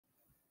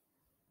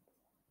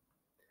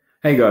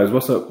Hey guys,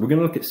 what's up? We're going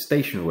to look at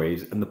stationary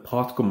waves and the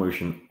particle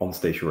motion on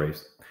stationary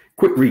waves.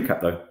 Quick recap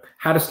though,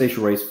 how do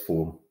stationary waves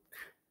form?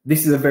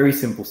 This is a very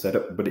simple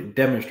setup, but it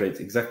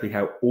demonstrates exactly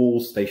how all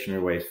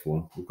stationary waves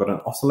form. We've got an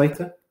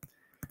oscillator,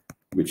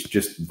 which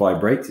just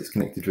vibrates. It's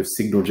connected to a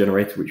signal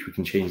generator, which we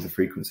can change the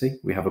frequency.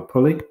 We have a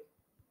pulley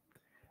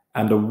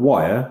and a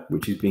wire,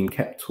 which is being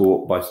kept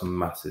taut by some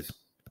masses.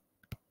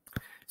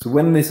 So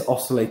when this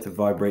oscillator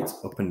vibrates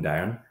up and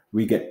down,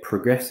 we get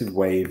progressive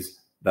waves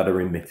that are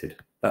emitted.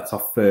 That's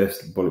our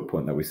first bullet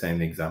point that we say in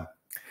the exam.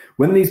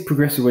 When these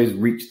progressive waves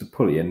reach the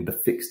pulley end, the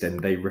fixed end,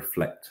 they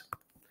reflect,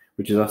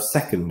 which is our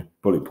second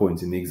bullet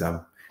point in the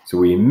exam. So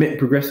we emit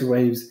progressive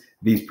waves,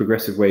 these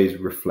progressive waves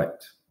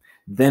reflect.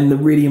 Then the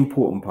really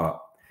important part,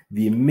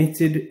 the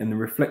emitted and the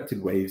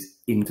reflected waves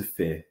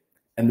interfere,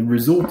 and the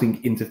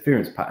resulting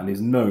interference pattern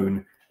is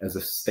known as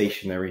a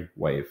stationary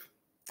wave.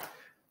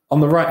 On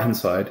the right-hand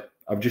side,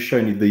 I've just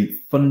shown you the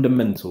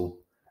fundamental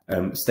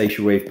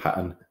stationary wave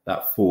pattern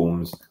that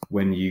forms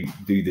when you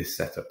do this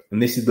setup.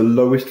 And this is the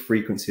lowest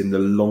frequency and the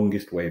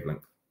longest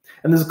wavelength.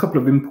 And there's a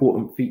couple of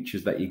important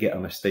features that you get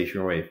on a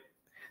stationary wave.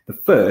 The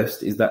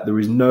first is that there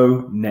is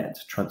no net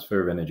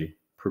transfer of energy.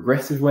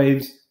 Progressive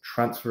waves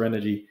transfer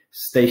energy.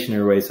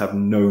 Stationary waves have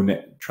no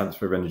net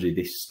transfer of energy.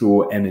 They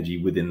store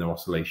energy within their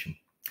oscillation.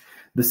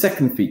 The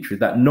second feature is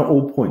that not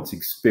all points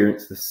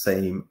experience the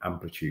same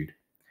amplitude.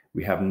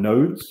 We have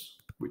nodes,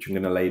 which I'm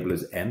going to label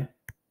as N,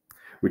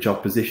 which are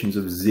positions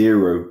of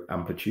zero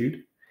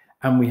amplitude.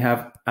 And we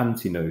have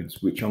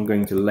antinodes, which I'm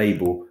going to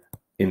label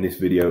in this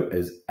video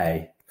as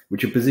A,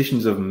 which are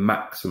positions of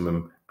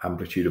maximum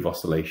amplitude of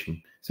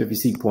oscillation. So if you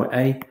see point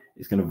A,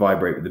 it's going to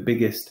vibrate with the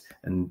biggest,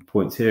 and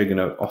points here are going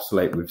to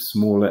oscillate with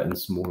smaller and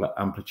smaller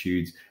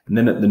amplitudes. And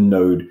then at the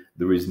node,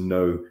 there is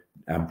no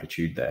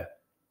amplitude there.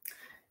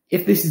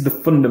 If this is the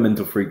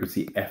fundamental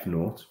frequency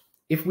F0,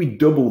 if we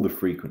double the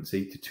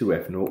frequency to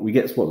 2F0, we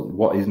get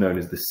what is known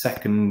as the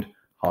second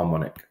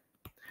harmonic.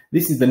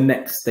 This is the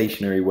next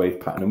stationary wave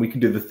pattern, and we can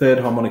do the third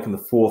harmonic and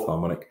the fourth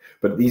harmonic,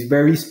 but at these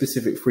very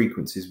specific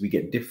frequencies, we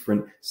get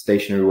different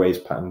stationary waves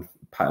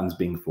patterns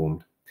being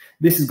formed.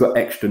 This has got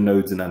extra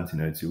nodes and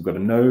antinodes. So we've got a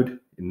node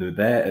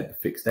there at the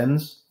fixed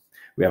ends.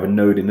 We have a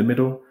node in the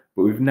middle,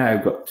 but we've now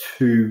got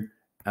two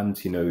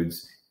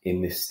antinodes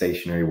in this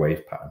stationary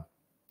wave pattern.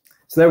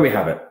 So there we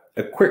have it.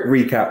 A quick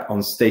recap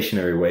on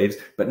stationary waves,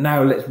 but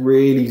now let's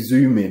really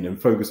zoom in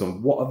and focus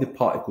on what are the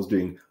particles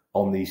doing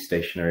on these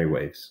stationary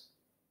waves.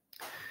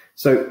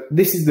 So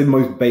this is the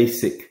most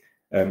basic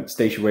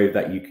stationary wave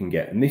that you can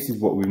get. And this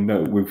is what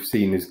we've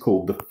seen is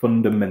called the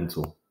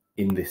fundamental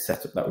in this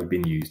setup that we've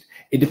been used.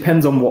 It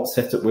depends on what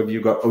setup, whether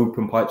you've got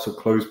open pipes or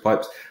closed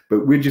pipes,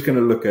 but we're just going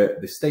to look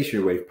at the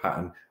stationary wave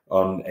pattern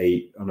on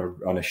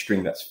a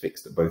string that's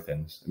fixed at both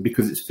ends. And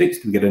because it's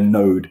fixed, we get a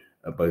node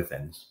at both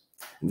ends.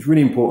 And it's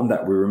really important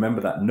that we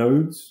remember that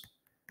nodes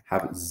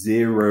have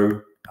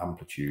zero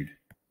amplitude.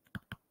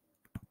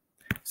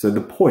 So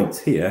the points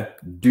here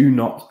do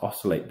not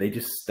oscillate, they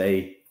just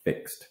stay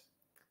fixed.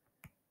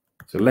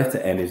 So letter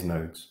N is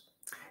nodes.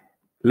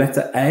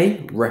 Letter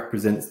A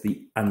represents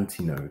the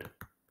antinode.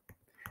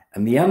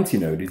 And the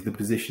antinode is the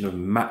position of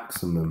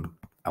maximum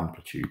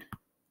amplitude.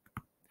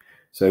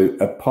 So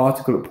a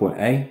particle at point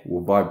A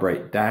will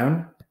vibrate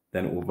down,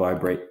 then it will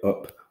vibrate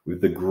up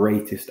with the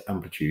greatest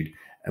amplitude.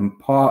 And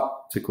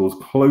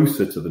particles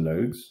closer to the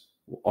nodes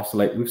will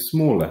oscillate with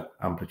smaller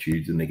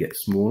amplitudes, and they get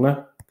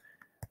smaller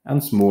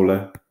and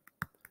smaller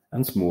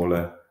and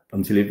smaller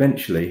until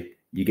eventually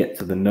you get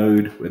to the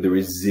node where there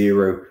is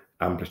zero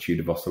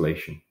amplitude of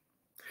oscillation.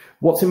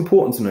 What's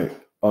important to note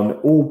on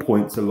all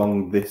points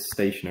along this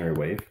stationary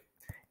wave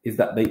is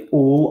that they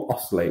all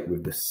oscillate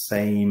with the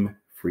same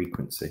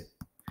frequency.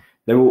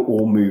 They will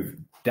all move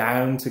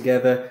down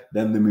together,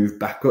 then they move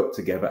back up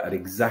together at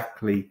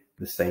exactly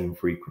the same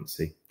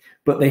frequency,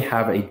 but they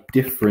have a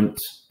different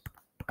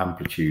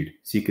amplitude.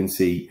 So you can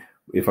see,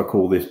 if I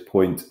call this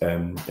point,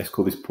 let's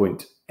call this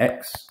point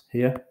X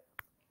here,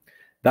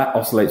 that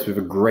oscillates with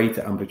a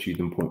greater amplitude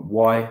than point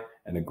Y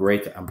and a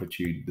greater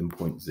amplitude than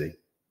point Z.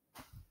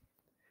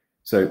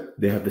 So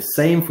they have the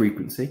same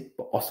frequency,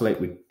 but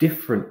oscillate with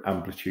different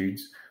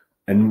amplitudes.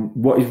 And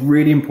what is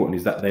really important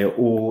is that they are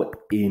all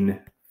in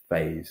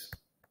phase.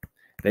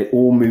 They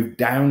all move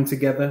down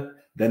together,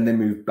 then they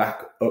move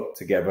back up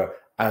together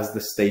as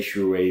the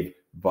stationary wave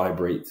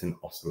vibrates and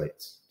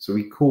oscillates. So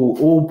we call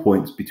all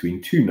points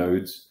between two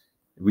nodes,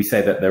 we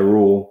say that they're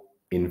all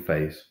in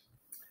phase.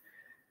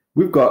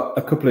 We've got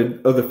a couple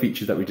of other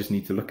features that we just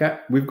need to look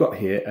at. We've got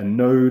here a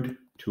node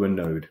to a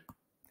node,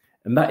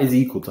 and that is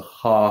equal to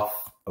half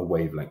a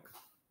wavelength.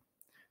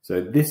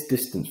 So this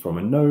distance from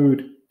a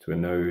node to a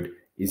node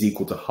is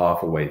equal to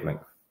half a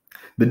wavelength.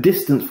 The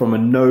distance from a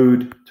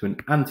node to an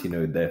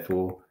antinode,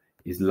 therefore,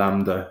 is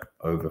lambda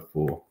over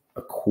 4,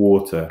 a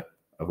quarter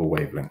of a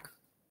wavelength.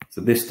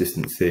 So this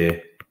distance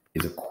here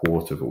is a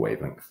quarter of a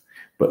wavelength,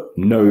 but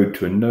node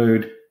to a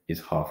node is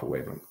half a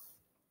wavelength.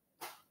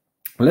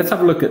 Let's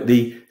have a look at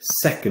the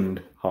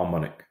second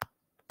harmonic.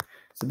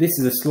 So this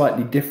is a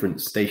slightly different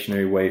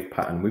stationary wave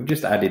pattern. We've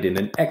just added in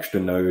an extra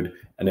node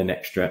and an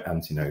extra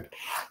antinode.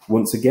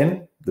 Once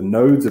again, the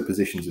nodes are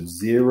positions of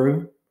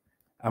 0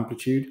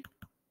 amplitude,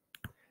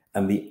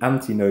 and the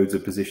antinodes are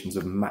positions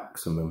of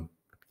maximum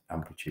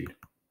amplitude.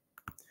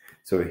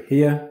 So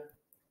here,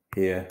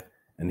 here,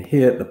 and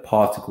here, the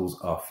particles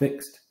are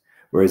fixed,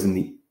 whereas in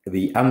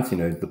the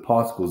antinode, the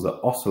particles are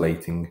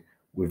oscillating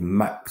with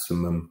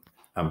maximum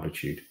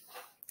amplitude.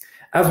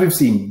 As we've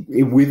seen,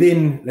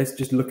 within, let's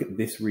just look at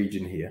this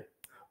region here,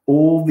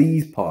 all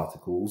these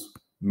particles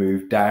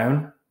move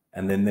down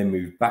and then they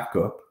move back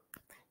up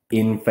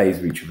in phase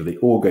with each other. They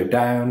all go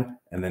down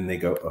and then they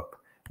go up.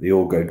 They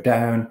all go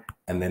down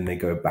and then they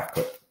go back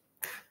up.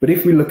 But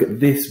if we look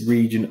at this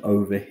region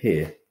over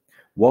here,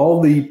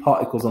 while the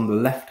particles on the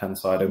left-hand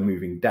side are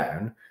moving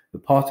down, the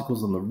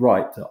particles on the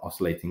right are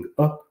oscillating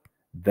up,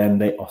 then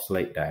they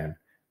oscillate down.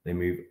 They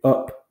move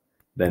up,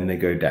 then they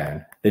go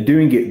down. They're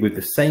doing it with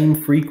the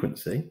same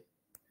frequency,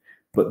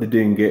 but they're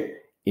doing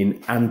it in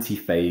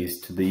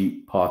antiphase to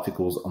the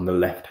particles on the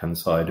left-hand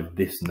side of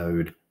this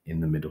node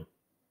in the middle.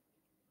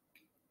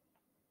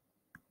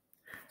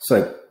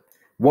 So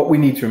what we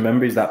need to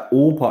remember is that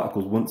all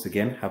particles, once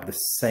again, have the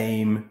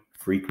same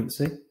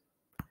frequency.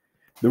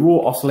 They're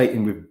all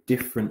oscillating with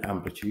different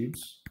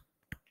amplitudes.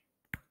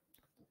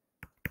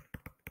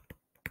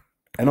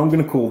 And I'm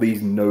going to call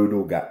these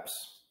nodal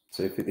gaps.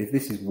 So if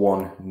this is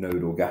one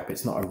nodal gap,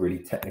 it's not a really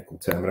technical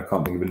term, but I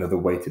can't think of another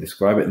way to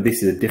describe it. And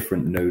this is a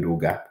different nodal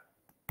gap.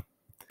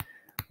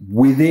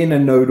 Within a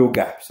nodal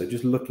gap, so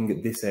just looking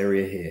at this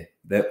area here,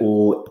 they're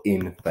all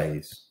in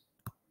phase.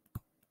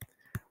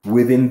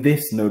 Within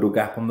this nodal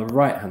gap on the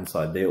right-hand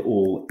side, they're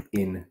all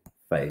in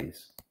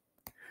phase.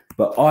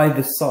 But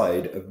either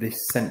side of this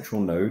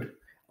central node,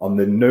 on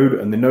the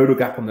nodal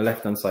gap on the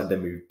left-hand side, they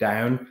move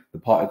down. The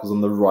particles on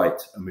the right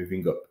are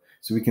moving up.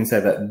 So we can say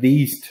that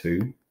these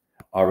two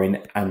are in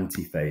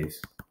antiphase.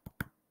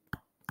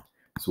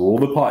 So all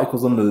the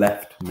particles on the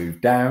left move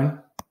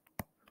down,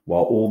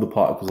 while all the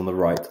particles on the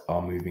right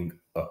are moving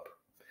up.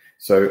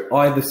 So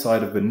either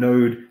side of the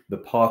node, the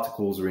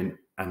particles are in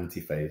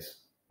antiphase.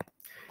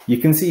 You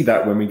can see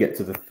that when we get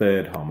to the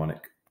third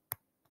harmonic.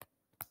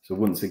 So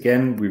once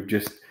again, we've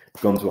just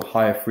gone to a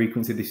higher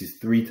frequency. This is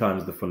 3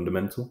 times the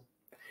fundamental.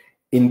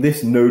 In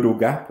this nodal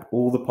gap,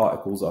 all the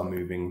particles are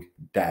moving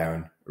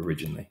down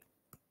originally,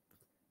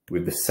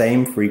 with the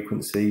same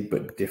frequency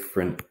but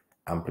different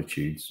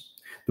amplitudes.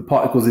 The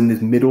particles in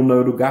this middle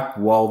nodal gap,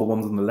 while the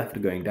ones on the left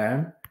are going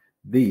down,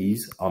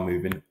 these are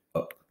moving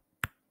up.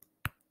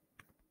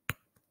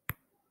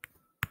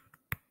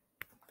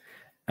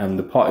 And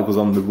the particles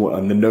on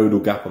the nodal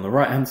gap on the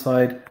right hand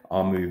side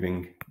are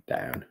moving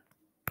down.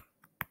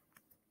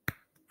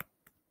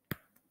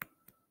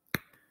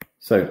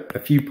 So a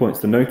few points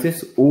to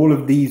notice: all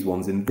of these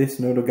ones in this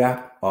nodal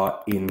gap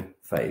are in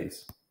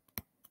phase.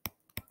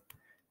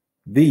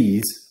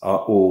 These are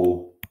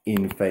all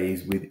in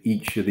phase with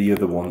each of the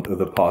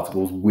other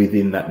particles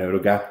within that nodal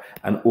gap,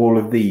 and all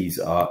of these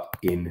are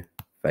in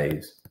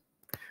phase.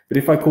 But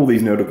if I call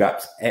these nodal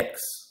gaps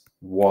X,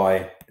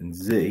 Y, and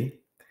Z,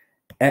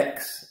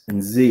 X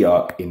and Z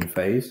are in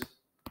phase,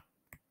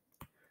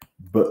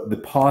 but the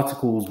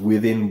particles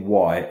within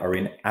Y are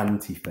in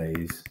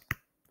antiphase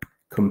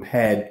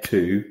compared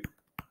to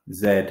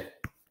Z,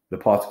 the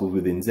particles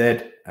within Z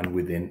and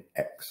within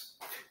X,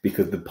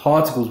 because the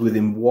particles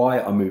within Y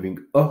are moving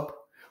up,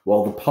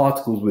 while the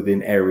particles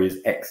within areas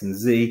X and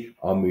Z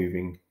are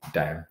moving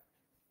down.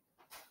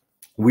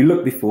 We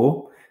looked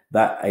before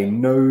that a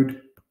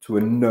node to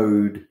a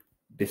node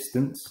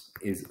distance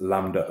is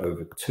lambda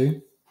over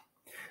 2.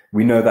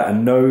 We know that a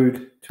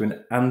node to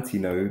an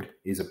antinode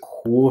is a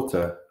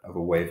quarter of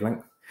a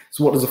wavelength.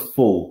 So what does a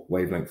full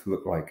wavelength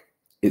look like?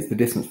 It's the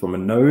distance from a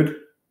node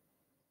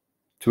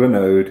to a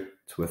node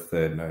to a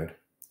third node.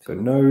 So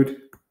node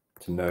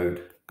to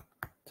node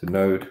to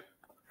node,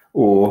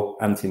 or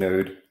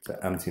antinode to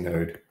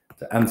antinode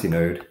to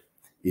antinode,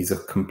 is a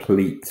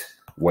complete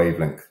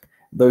wavelength.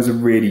 Those are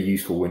really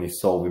useful when you're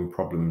solving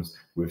problems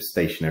with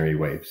stationary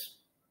waves.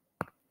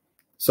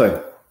 So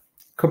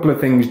a couple of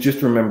things just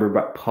to remember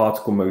about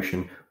particle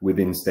motion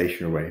within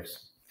stationary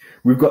waves.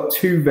 We've got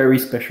 2 very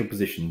special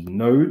positions: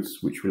 nodes,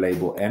 which we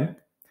label N,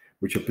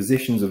 which are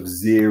positions of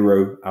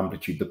 0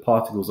 amplitude. The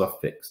particles are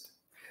fixed.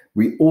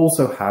 We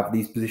also have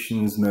these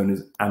positions known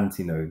as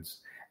antinodes,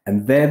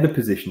 and they're the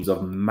positions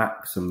of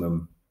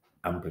maximum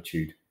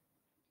amplitude.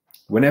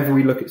 Whenever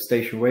we look at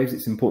stationary waves,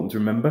 it's important to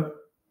remember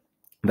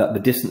that the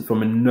distance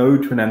from a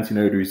node to an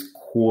antinode is a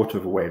quarter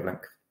of a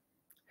wavelength.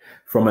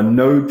 From a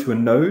node to a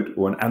node,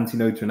 or an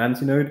antinode to an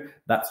antinode,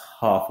 that's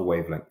half a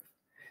wavelength.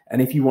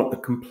 And if you want the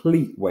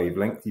complete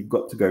wavelength, you've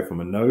got to go from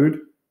a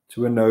node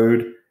to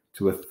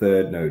a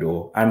third node,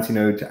 or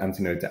antinode to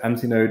antinode to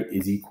antinode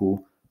is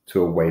equal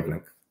to a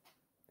wavelength.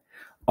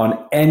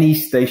 On any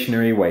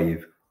stationary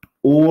wave,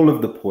 all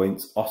of the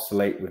points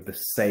oscillate with the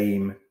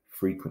same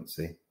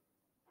frequency.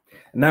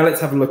 Now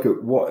let's have a look at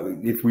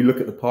if we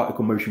look at the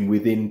particle motion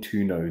within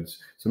 2 nodes.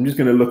 So I'm just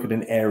going to look at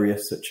an area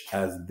such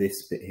as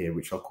this bit here,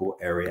 which I'll call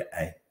area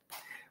A.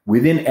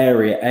 Within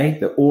area A,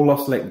 they all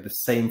oscillate with the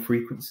same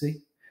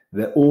frequency.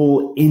 They're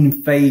all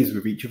in phase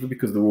with each other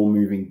because they're all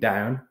moving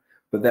down,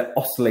 but they're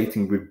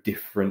oscillating with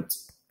different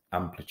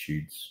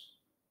amplitudes.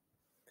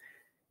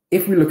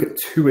 If we look at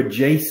two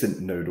adjacent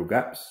nodal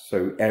gaps,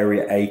 so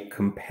area A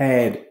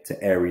compared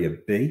to area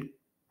B,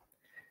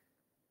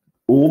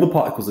 all the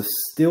particles are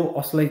still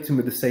oscillating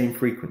with the same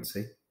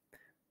frequency,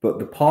 but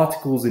the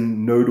particles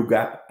in nodal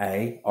gap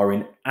A are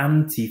in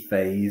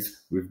antiphase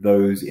with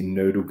those in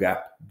nodal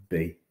gap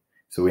B.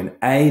 So in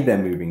A, they're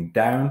moving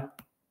down,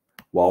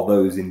 while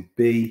those in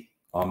B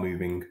are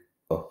moving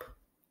up.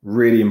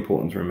 Really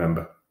important to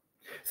remember.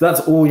 So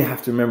that's all you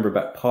have to remember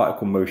about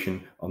particle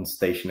motion on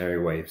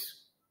stationary waves.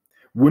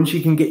 Once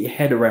you can get your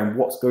head around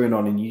what's going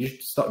on and you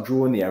just start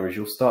drawing the arrows,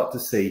 you'll start to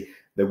see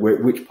that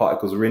which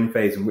particles are in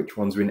phase and which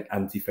ones are in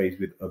antiphase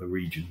with other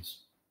regions.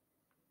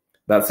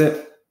 That's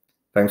it.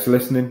 Thanks for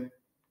listening.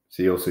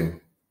 See you all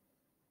soon.